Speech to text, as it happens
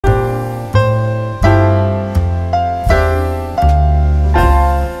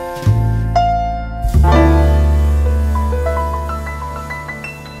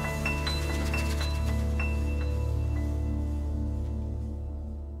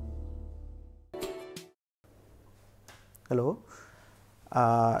Hello.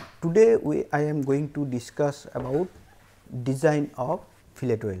 Today I am going to discuss about design of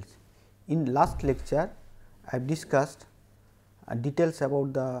fillet welds. In last lecture I have discussed details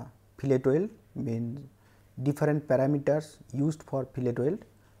about the fillet weld, means different parameters used for fillet weld,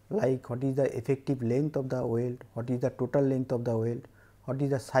 like what is the effective length of the weld, what is the total length of the weld, what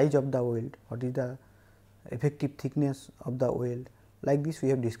is the size of the weld, what is the effective thickness of the weld, like this we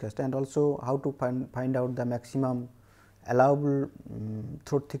have discussed, and also how to find out the maximum allowable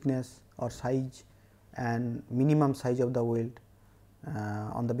throat thickness or size and minimum size of the weld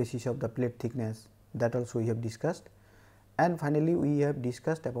on the basis of the plate thickness, that also we have discussed. And finally, we have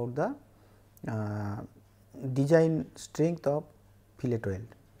discussed about the design strength of fillet weld,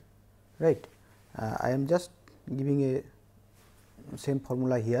 right. I am just giving a same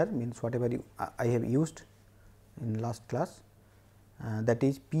formula here, means whatever I have used in last class, that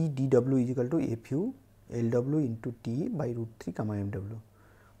is P dW is equal to Fu Lw into T by root 3 comma Mw,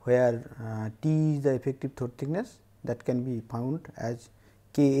 where T is the effective throat thickness, that can be found as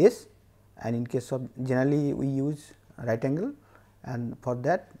Ks, and in case of generally we use right angle, and for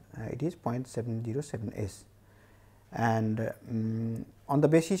that it is 0.707 s. And on the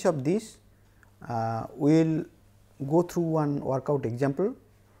basis of this we will go through one workout example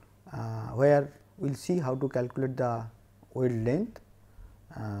where we will see how to calculate the weld length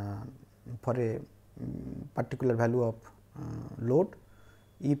for a particular value of load.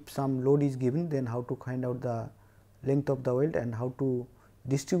 If some load is given, then how to find out the length of the weld and how to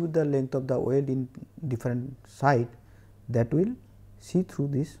distribute the length of the weld in different side, that we will see through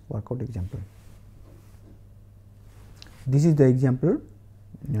this workout example. This is the example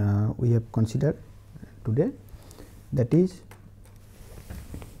we have considered today, that is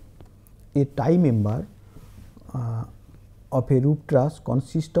a tie member of a roof truss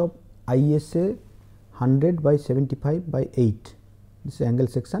consists of ISA 100 by 75 by 8, this is angle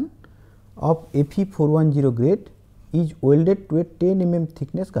section of Fe 410 grade, is welded to a 10 mm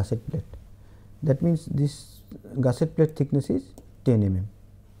thickness gusset plate. That means, this gusset plate thickness is 10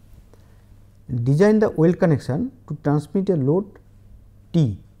 mm. Design the weld connection to transmit a load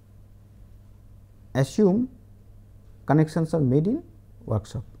T. Assume connections are made in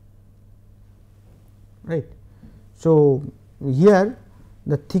workshop, right. So, here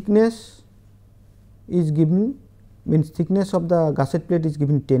the thickness is given, means thickness of the gusset plate is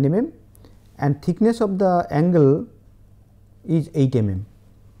given 10 mm and thickness of the angle is 8 mm.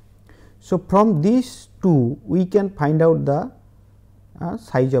 So, from these two we can find out the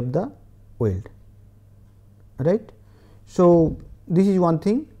size of the weld, right. So, this is one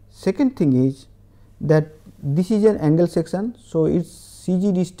thing. Second thing is that this is an angle section. So, its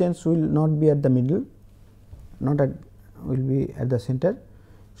CG distance will not be at the middle, not at, will be at the center.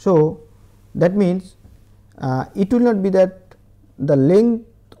 So, that means it will not be that the length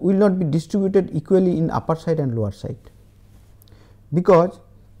will not be distributed equally in upper side and lower side, because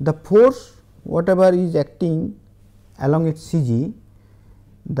the force whatever is acting along its CG,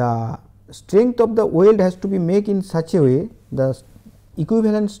 the strength of the weld has to be made in such a way the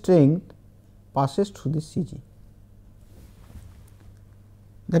equivalent strength passes through this CG.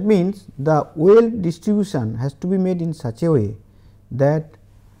 That means, the weld distribution has to be made in such a way that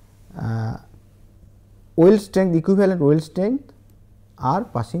weld strength, equivalent weld strength are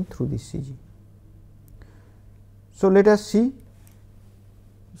passing through this CG. So, let us see.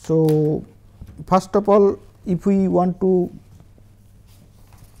 So, first of all, if we want to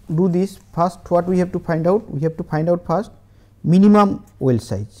do this, first what we have to find out? We have to find out first minimum weld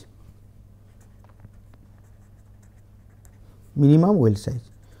size. Minimum weld size.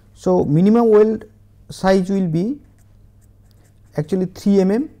 So, minimum weld size will be actually 3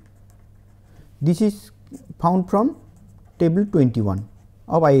 mm. This is found from table 21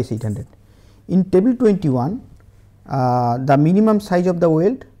 of IS 800. In table 21, the minimum size of the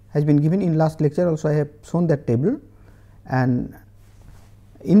weld has been given. In last lecture also I have shown that table, and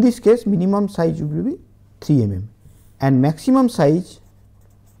in this case minimum size will be 3 mm and maximum size,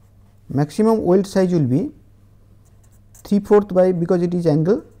 maximum weld size will be 3/4 by, because it is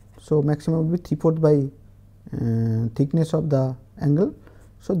angle. So, maximum will be 3/4 by thickness of the angle.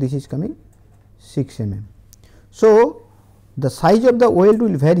 So, this is coming 6 mm. So, the size of the weld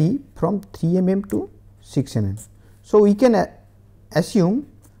will vary from 3 mm to 6 mm. So, we can assume,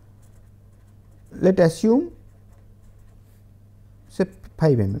 let us assume say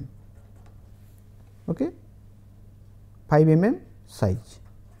 5 mm, okay, 5 mm size,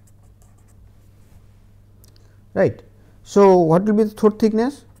 right. So, what will be the throat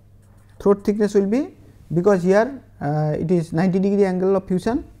thickness? Throat thickness will be, because here it is 90 degree angle of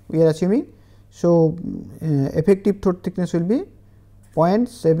fusion we are assuming. So, effective throat thickness will be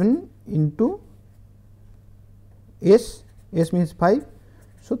 0.7 into S, S means 5.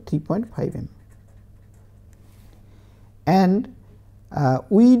 So, 3.5 mm, and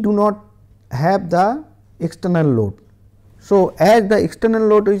we do not have the external load. So, as the external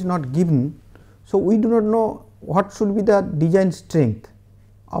load is not given, so we do not know what should be the design strength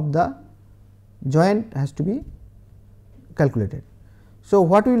of the joint has to be calculated. So,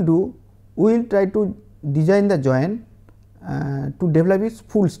 what we will do? We will try to design the joint to develop its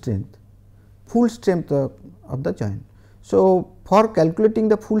full strength of the joint. So, for calculating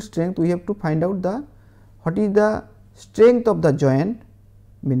the full strength, we have to find out the what is the strength of the joint,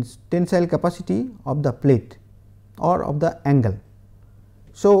 means tensile capacity of the plate or of the angle.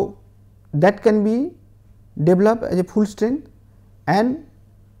 So, that can be developed as a full strength, and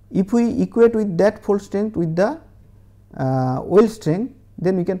if we equate with that full strength with the weld strength,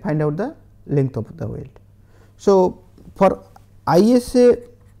 then we can find out the length of the weld. So, for ISA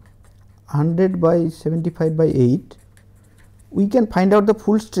 100 by 75 by 8, we can find out the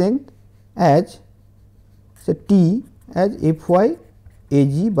full strength as say T as Fy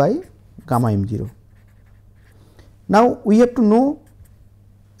Ag by gamma m0. Now, we have to know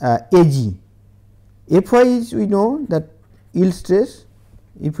Ag. Fy is, we know that yield stress.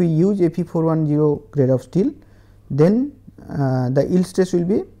 If we use Fe410 grade of steel, then the yield stress will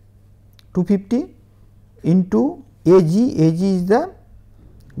be 250 into Ag. Ag is the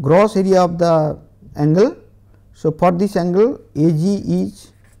gross area of the angle. So, for this angle, Ag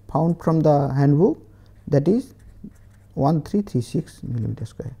is found from the handbook, that is 1336 millimeter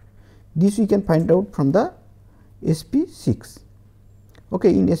square. This we can find out from the SP6. Okay,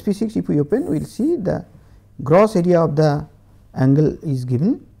 in SP6, if we open, we will see the gross area of the angle is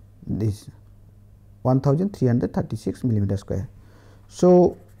given, this 1336 millimeter square.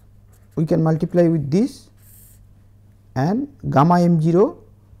 So, we can multiply with this, and gamma m0,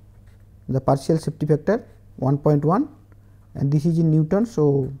 the partial safety factor 1.1, and this is in Newton.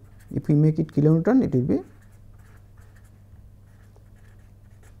 So, if we make it kilonewton, it will be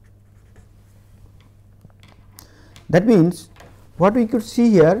that means what we could see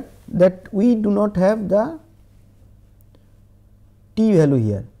here, that we do not have the T value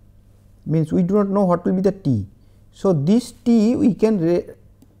here, means we do not know what will be the T. So, this T we can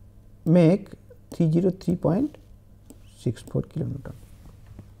make 303.64 kilonewton,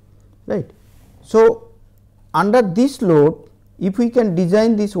 right. So, under this load, if we can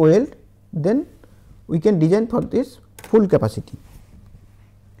design this weld, then we can design for this full capacity.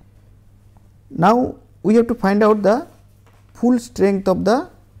 Now, we have to find out the full strength of the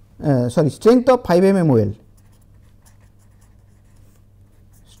strength of 5 mm weld,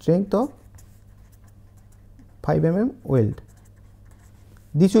 strength of 5 mm weld.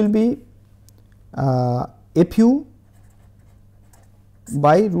 This will be Fu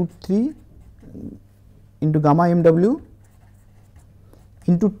by root 3 into gamma mw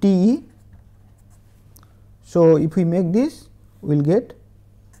into Te. So, if we make this, we will get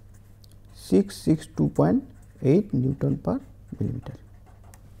 662.8 Newton per millimeter.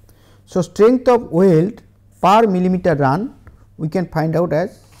 So, strength of weld per millimeter run we can find out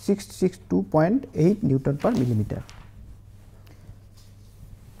as 662.8 Newton per millimeter.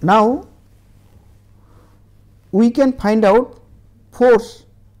 Now, we can find out force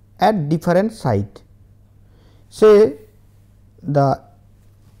at different site. Say the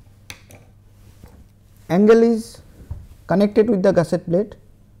angle is connected with the gusset plate.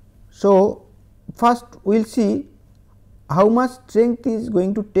 So, first we will see how much strength is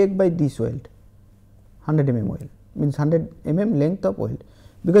going to take by this weld, 100 mm weld, means 100 mm length of weld,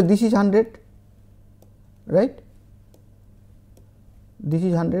 because this is 100, right, this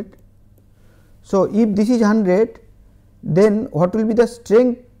is 100. So, if this is 100, then what will be the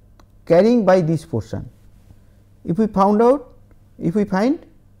strength carrying by this portion? If we find,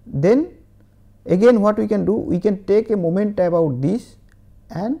 then again what we can do, we can take a moment about this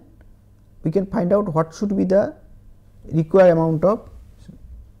and we can find out what should be the required amount of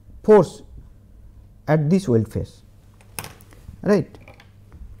force at this weld face, right.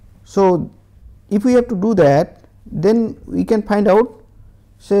 So, if we have to do that, then we can find out,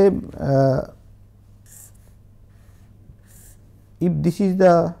 say if this is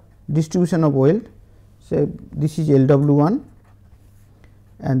the distribution of weld, say this is LW1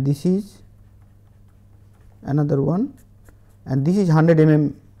 and this is another one, and this is 100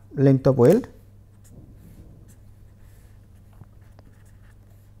 mm length of weld.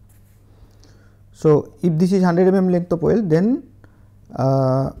 So, if this is 100 mm length of weld, then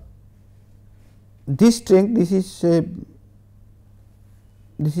this strength, this is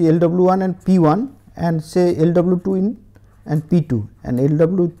this is LW1 and P1, and say LW2 in and P2, and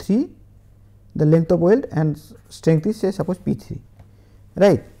LW3 the length of weld and strength is say suppose P3,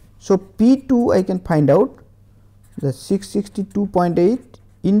 right. So, P2 I can find out the 662.8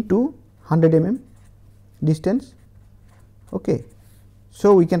 into 100 mm distance. Okay.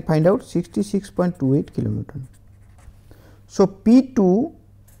 So, we can find out 66.28 kilonewton. So, P2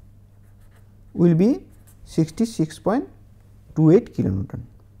 will be 66.28 kilonewton.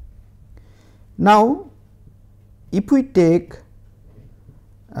 Now, if we take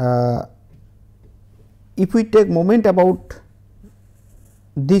moment about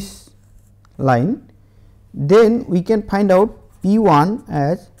this line, then we can find out P1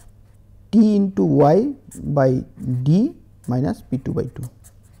 as T into Y by D minus P2 by 2,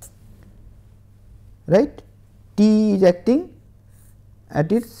 right. T is acting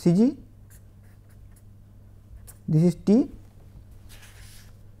at its CG, this is T,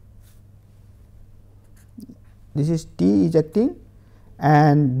 this is T is acting,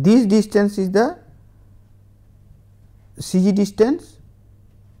 and this distance is the CG distance,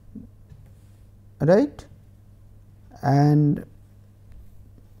 right. And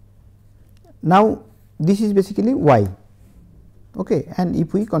now this is basically Y, okay, and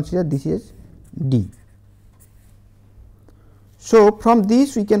if we consider this is D. So, from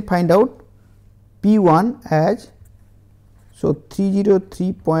this we can find out P1 as, so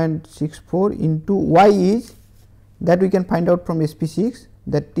 303.64 into Y is, that we can find out from SP6,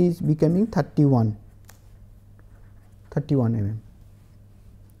 that is becoming 31 mm,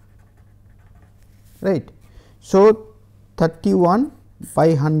 right. So, 31 by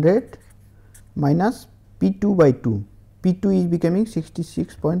 100 minus P2 by 2, P2 is becoming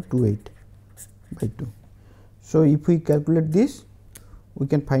 66.28 by 2. So, if we calculate this, we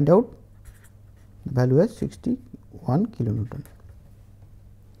can find out the value as 61 kilonewton.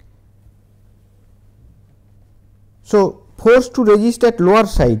 So, force to resist at lower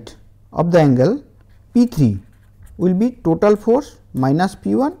side of the angle P3 will be total force minus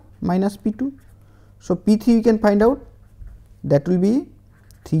P1 minus P2. So, P3 we can find out, that will be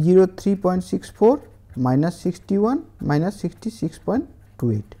 303.64 minus 61 minus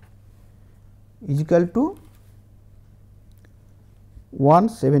 66.28 is equal to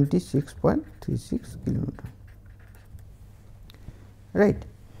 176.36 kilonewton, right.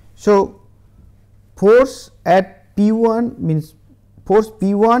 So, force at P1 means force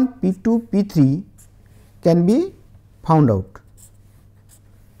P1, P2, P3 can be found out,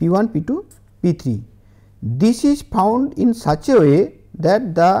 P1, P2, P3. This is found in such a way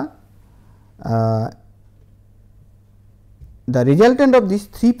that the resultant of these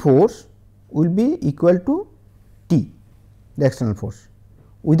three force will be equal to T, the external force,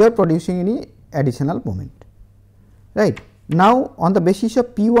 without producing any additional moment, right. Now, on the basis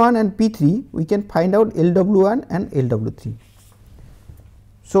of P1 and P3 we can find out LW1 and LW3.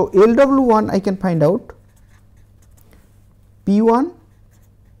 So, LW1 I can find out P1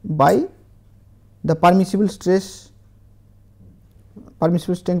 by the permissible strength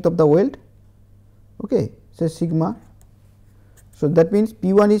of the weld, okay, say sigma. So, that means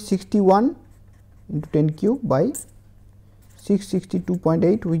P1 is 61 into 10 cube by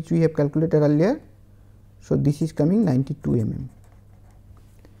 662.8, which we have calculated earlier. So, this is coming 92 mm.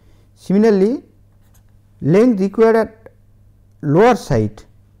 Similarly, length required at lower side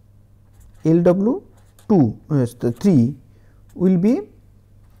LW2 3 will be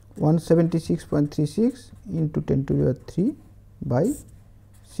 176.36 into 10 to the 3 by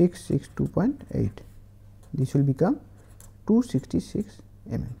 662.8. This will become 266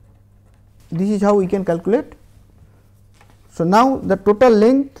 mm. This is how we can calculate. So, now the total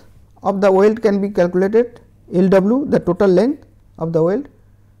length of the weld can be calculated, LW, the total length of the weld,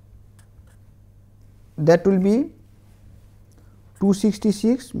 that will be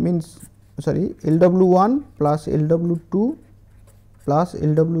 266 means sorry LW1 plus LW2 plus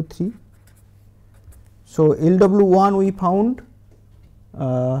LW3. So, LW1 we found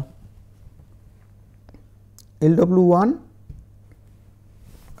LW1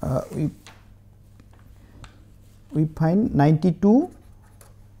 we find 92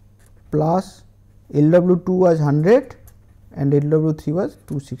 plus LW2 was 100 and LW3 was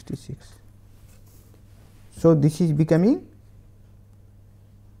 266. So, this is becoming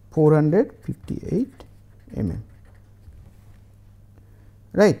 458 mm,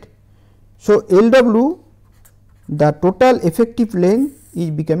 right. So, LW, the total effective length is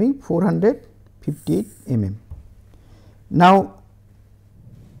becoming 458 mm. Now,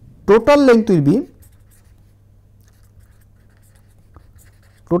 total length will be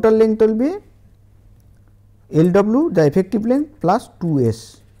LW the effective length plus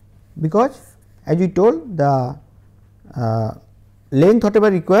 2s, because as we told the length whatever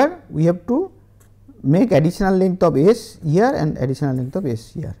required, we have to make additional length of s here and additional length of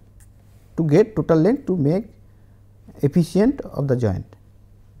s here to get total length to make efficient of the joint.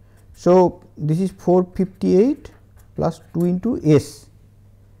 So, this is 458 plus 2 into s.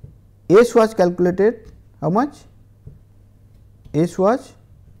 S was calculated how much? S was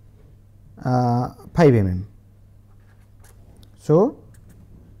 5 mm. So,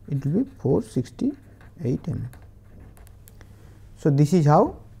 it will be 468 mm. So, this is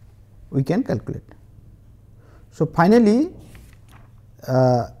how we can calculate. So, finally,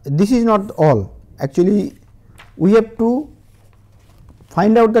 this is not all, actually we have to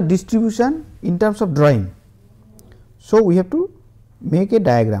find out the distribution in terms of drawing. So, we have to make a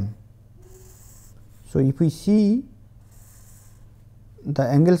diagram. So, if we see the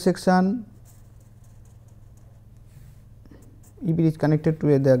angle section, if it is connected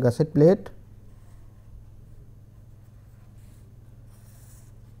to the gusset plate,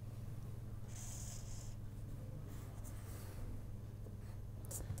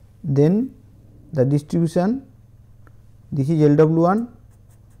 then the distribution, this is LW1,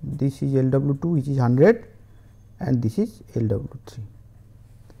 this is LW2 which is 100 and this is LW3.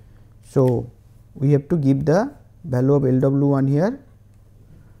 So, we have to give the value of LW1 here,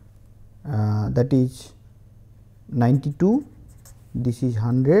 that is 92, this is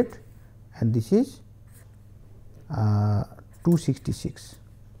 100 and this is 266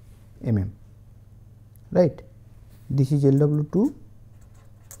 mm, right. This is LW2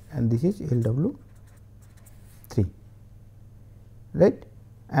 and this is LW3, right,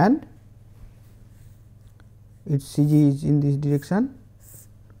 and its CG is in this direction.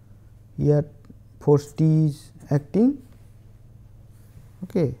 Here force T is acting,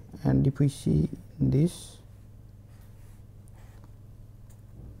 okay, and if we see this,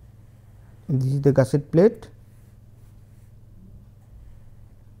 this is the gusset plate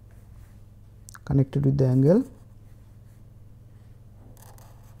connected with the angle.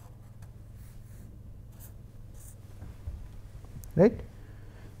 Right.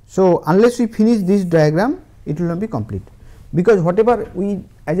 So, unless we finish this diagram, it will not be complete, because whatever we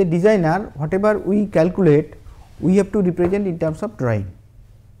as a designer, whatever we calculate, we have to represent in terms of drawing,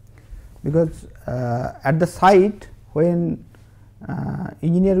 because at the site when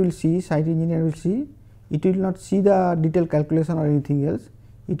engineer will see, site engineer will see, it will not see the detailed calculation or anything else,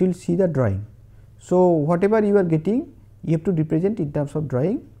 it will see the drawing. So, whatever you are getting, you have to represent in terms of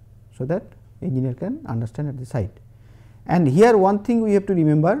drawing, so that engineer can understand at the site. And here one thing we have to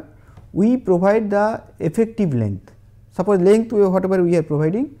remember, we provide the effective length. Suppose length whatever we are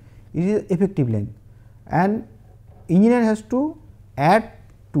providing, it is effective length, and engineer has to add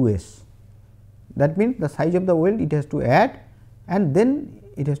 2s. That means, the size of the weld it has to add and then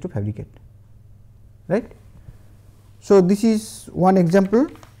it has to fabricate, right. So, this is one example.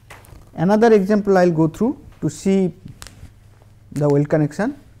 Another example I will go through to see the weld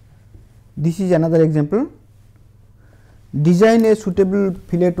connection. This is another example. Design a suitable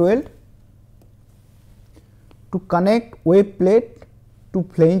fillet weld to connect web plate to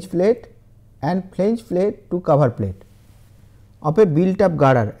flange plate and flange plate to cover plate of a built up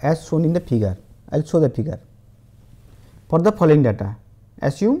girder as shown in the figure. I will show the figure. For the following data,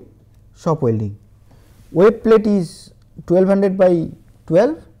 assume shop welding. Web plate is 1200 by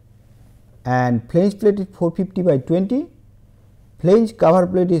 12 and flange plate is 450 by 20, flange cover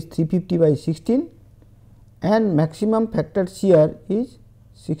plate is 350 by 16 and maximum factor shear is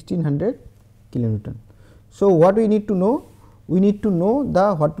 1600 kilonewton. So, what we need to know? We need to know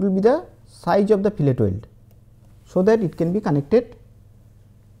the what will be the size of the fillet weld, so that it can be connected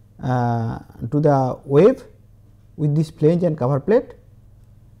to the wave with this flange and cover plate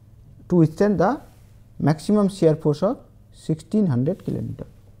to withstand the maximum shear force of 1600 kilonewton.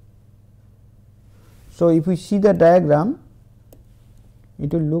 So, if we see the diagram,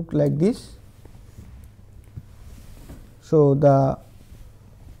 it will look like this. So, the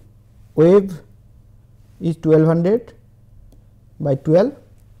wave is 1200 by 12.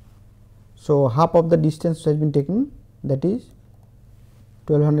 So, half of the distance has been taken, that is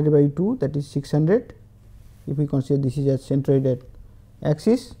 1200 by 2, that is 600. If we consider this is a centroidal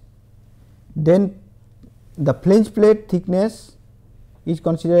axis, then the flange plate thickness is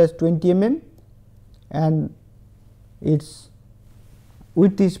considered as 20 mm and its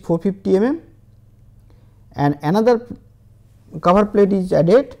width is 450 mm, and another cover plate is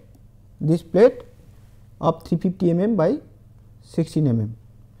added, this plate of 350 mm by 16 mm.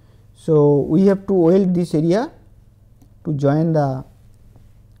 So, we have to weld this area to join the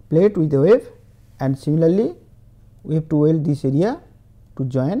plate with the wave, and similarly we have to weld this area to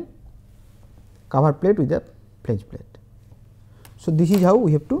join cover plate with the flange plate. So, this is how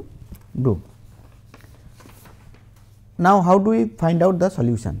we have to do. Now, how do we find out the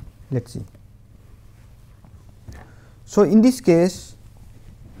solution? Let us see. So, in this case,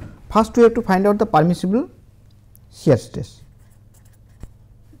 first we have to find out the permissible shear stress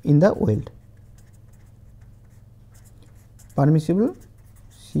in the weld. Permissible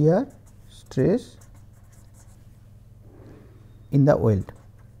shear stress in the weld.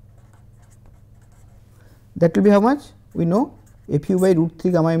 That will be how much? We know Fu by root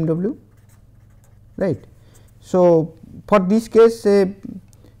 3 gamma mw, right. So, for this case Fe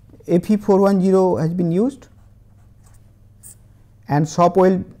 410 has been used and shop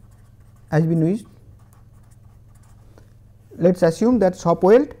weld has been used. Let us assume that shop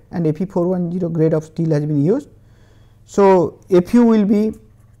weld and Fe 410 grade of steel has been used. So, Fu will be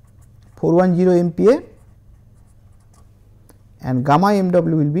 410 MPa and gamma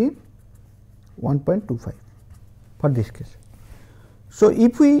mw will be 1.25 for this case. So,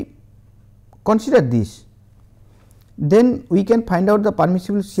 if we consider this, then we can find out the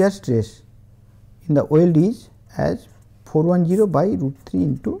permissible shear stress in the weld is as 410 by root 3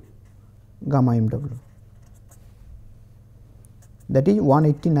 into gamma mw, that is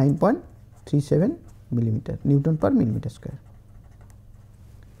 189.37 millimeter Newton per millimeter square.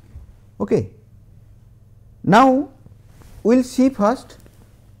 Okay. Now, we will see first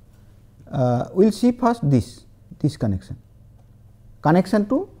this connection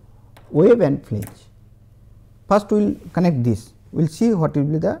to wave and flange. First we will connect this, we will see what will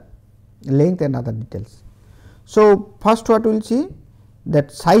be the length and other details. So, first what we will see,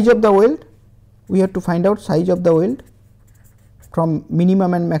 that size of the weld, we have to find out size of the weld from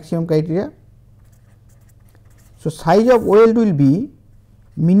minimum and maximum criteria. So, size of weld will be,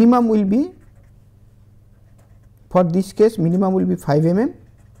 minimum will be, for this case minimum will be 5 mm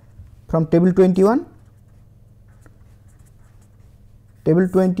from table 21. Table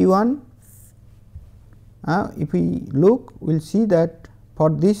 21, if we look, we will see that for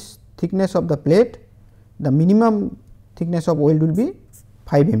this thickness of the plate, the minimum thickness of weld will be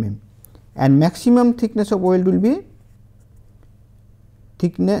 5 mm and maximum thickness of weld will be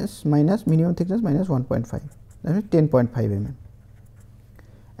thickness minus minimum thickness minus 1.5, that is 10.5 mm.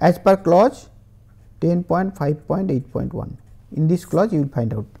 As per clause 10.5.8.1, in this clause you will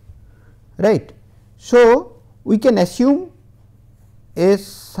find out, right. So, we can assume a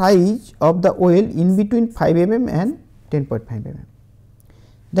size of the weld in between 5 mm and 10.5 mm.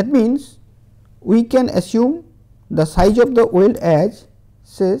 That means, we can assume the size of the weld as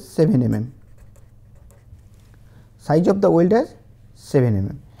say 7 mm, size of the weld as 7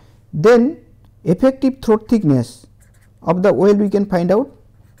 mm. Then effective throat thickness of the weld we can find out,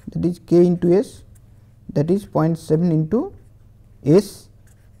 that is K into S, that is 0.7 into S.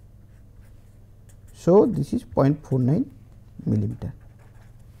 So, this is 0.49 millimeter,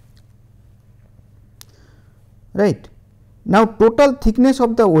 right. Now, total thickness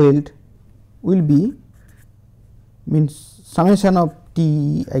of the weld will be, means summation of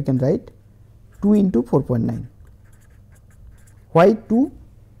T I can write 2 into 4.9. Why 2?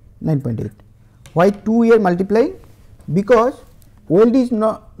 9.8. Why 2 we are multiplying? Because weld is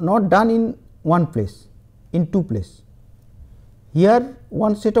not done in one place, in two places. Here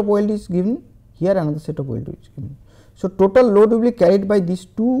one set of weld is given, here another set of weld is given. So, total load will be carried by these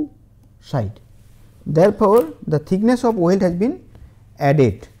two sides. Therefore, the thickness of weld has been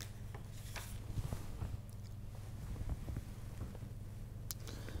added.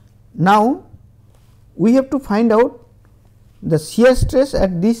 Now, we have to find out the shear stress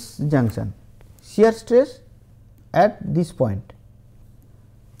at this junction, shear stress at this point,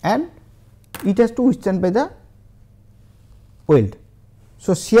 and it has to withstand by the weld.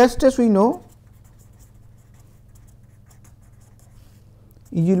 So, shear stress we know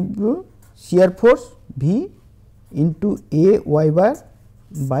is equal to shear force V into A y bar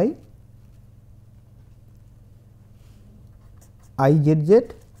by I z z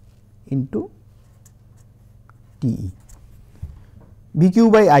into T e, BQ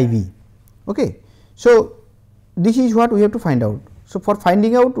by IV. Okay. So, this is what we have to find out. So, for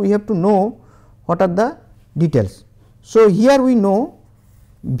finding out we have to know what are the details. So, here we know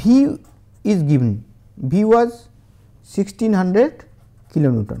V is given, V was 1600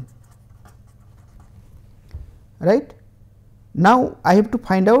 kilonewton, right. Now, I have to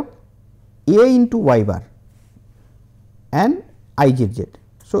find out A into y bar and I z z.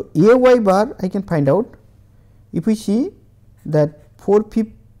 So, A y bar I can find out if we see that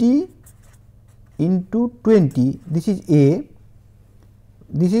 450 into 20, this is A,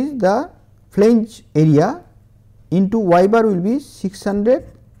 this is the flange area into y bar will be 600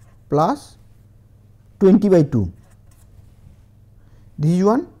 plus 20 by 2, this is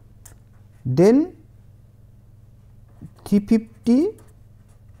one, then 350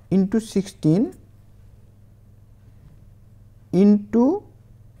 into 16 into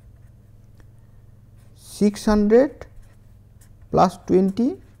 600 plus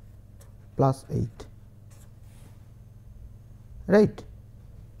 20 plus 8, right.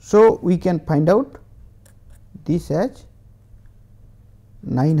 So, we can find out this as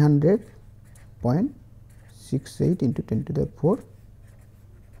 900.68 into 10 to the 4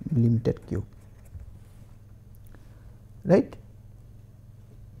 millimeter cube, right.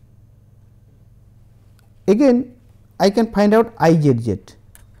 Again I can find out IZZ.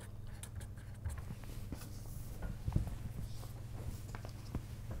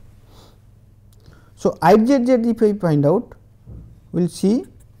 So, IZZ if I find out, we will see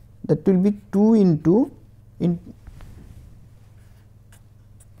that will be 2 into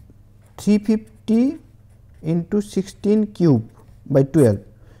 350 into 16 cube by 12,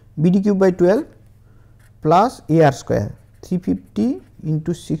 BD cube by 12 plus AR square, 350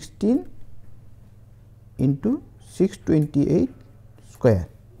 into 16 into 628 square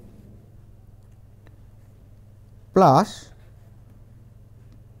plus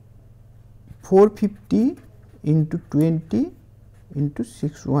 450 into 20 into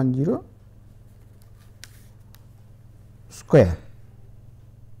 610 square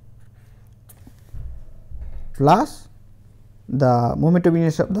plus the moment of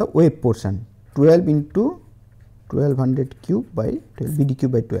inertia of the wave portion 12 into 1200 cube by 12 BD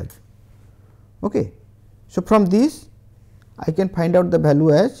cube by 12. Okay. So, from this I can find out the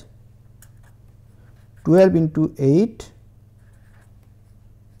value as 12 into 8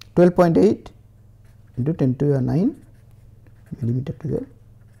 12.8 into 10 to the 9 millimeter to the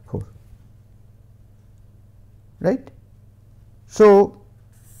 4, right. So,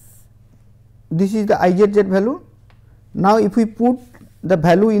 this is the IZZ value. Now, if we put the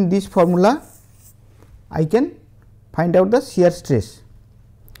value in this formula, I can find out the shear stress.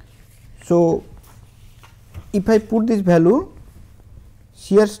 So, if I put this value,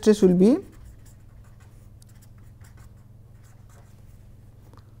 shear stress will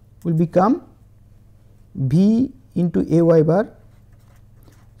become V into AY bar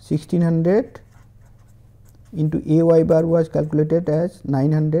 1600 into AY bar was calculated as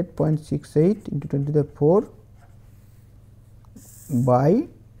 900.68 into 10 to the 4 by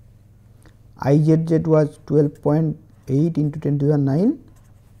IZZ was 12.8 into 10 to the 9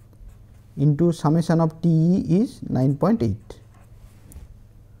 into summation of TE is 9.8,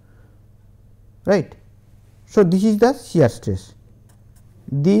 right. So, this is the shear stress.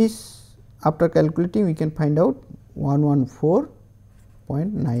 This after calculating we can find out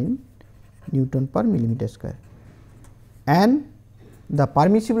 114.9 Newton per millimeter square, and the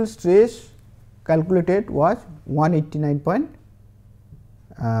permissible stress calculated was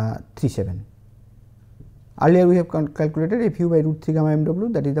 189.37. Earlier we have calculated Fu by root 3 gamma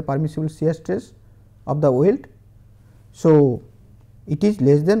mw, that is the permissible shear stress of the weld. So, it is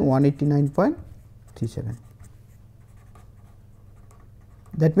less than 189.37.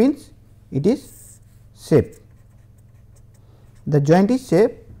 That means it is safe. The joint is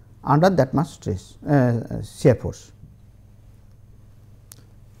safe under that much stress shear force.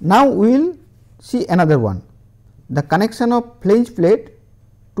 Now, we will see another one, the connection of flange plate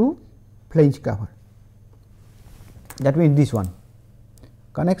to flange cover. That means this one,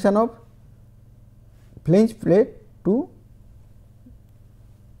 connection of flange plate to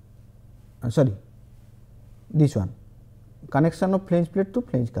this one, connection of flange plate to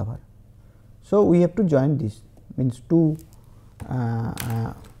flange cover. So, we have to join this, means two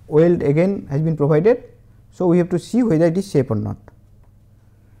weld again has been provided. So, we have to see whether it is safe or not.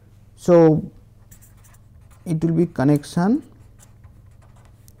 So, it will be connection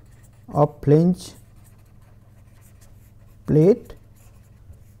of flange plate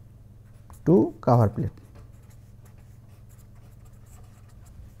to cover plate.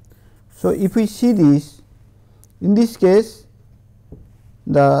 So, if we see this, in this case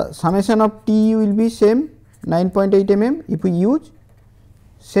the summation of TE will be same 9.8 mm if we use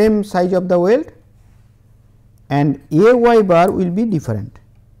same size of the weld, and AY bar will be different.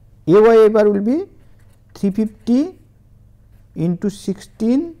 AY bar will be 350 into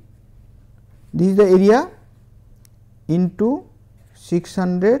 16, this is the area, into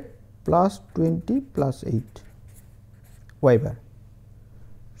 600 plus 20 plus 8 Y bar.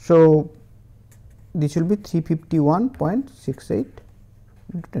 So, this will be 351.68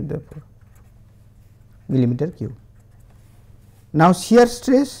 into 10 to the 4 millimeter cube. Now, shear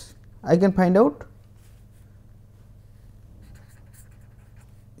stress I can find out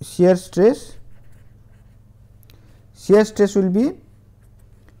shear stress. Shear stress will be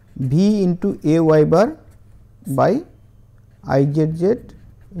V into A y bar by I z z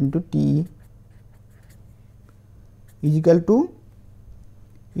into T e is equal to,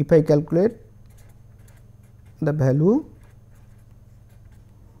 if I calculate the value,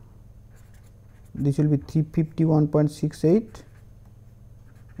 this will be 351.68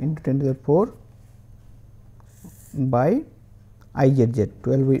 into 10 to the 4 by I z z,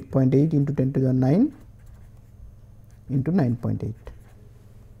 12.8 into 10 to the 9 into 9.8,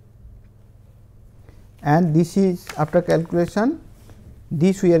 and this is after calculation,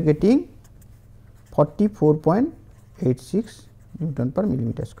 this we are getting 44.86 Newton per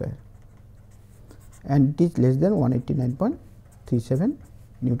millimeter square, and it is less than 189.37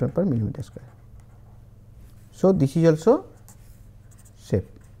 Newton per millimeter square. So, this is also safe,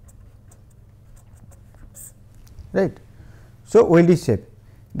 right. So, weld is safe.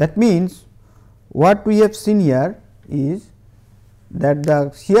 That means, what we have seen here is that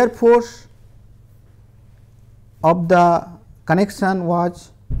the shear force of the connection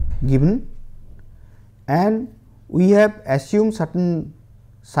was given, and we have assumed certain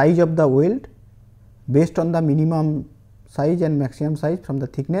size of the weld based on the minimum size and maximum size from the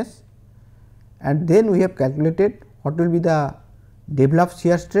thickness, and then we have calculated what will be the developed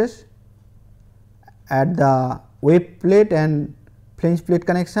shear stress at the web plate and flange plate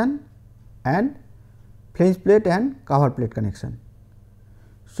connection and flange plate and cover plate connection.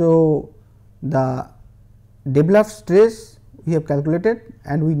 So, the developed stress we have calculated,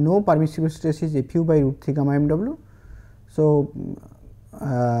 and we know permissible stress is Fu by root 3 gamma mw. So,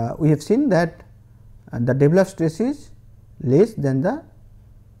 we have seen that the developed stress is less than the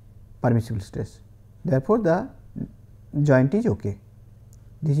permissible stress, therefore, the joint is okay.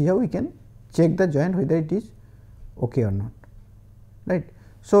 This is how we can check the joint whether it is okay or not, right.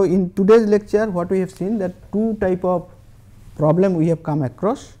 So, in today's lecture what we have seen that two type of problem we have come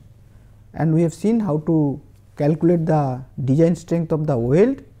across, and we have seen how to calculate the design strength of the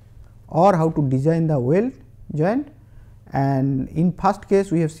weld or how to design the weld joint, and in first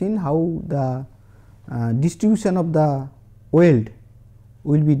case we have seen how the distribution of the weld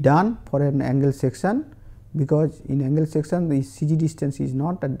will be done for an angle section, because in angle section the CG distance is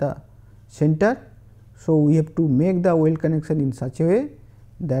not at the center. So, we have to make the weld connection in such a way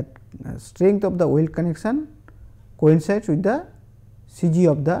that strength of the weld connection coincides with the CG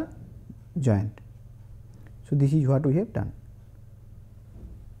of the joint. So, this is what we have done.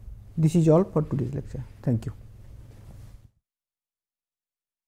 This is all for today's lecture. Thank you.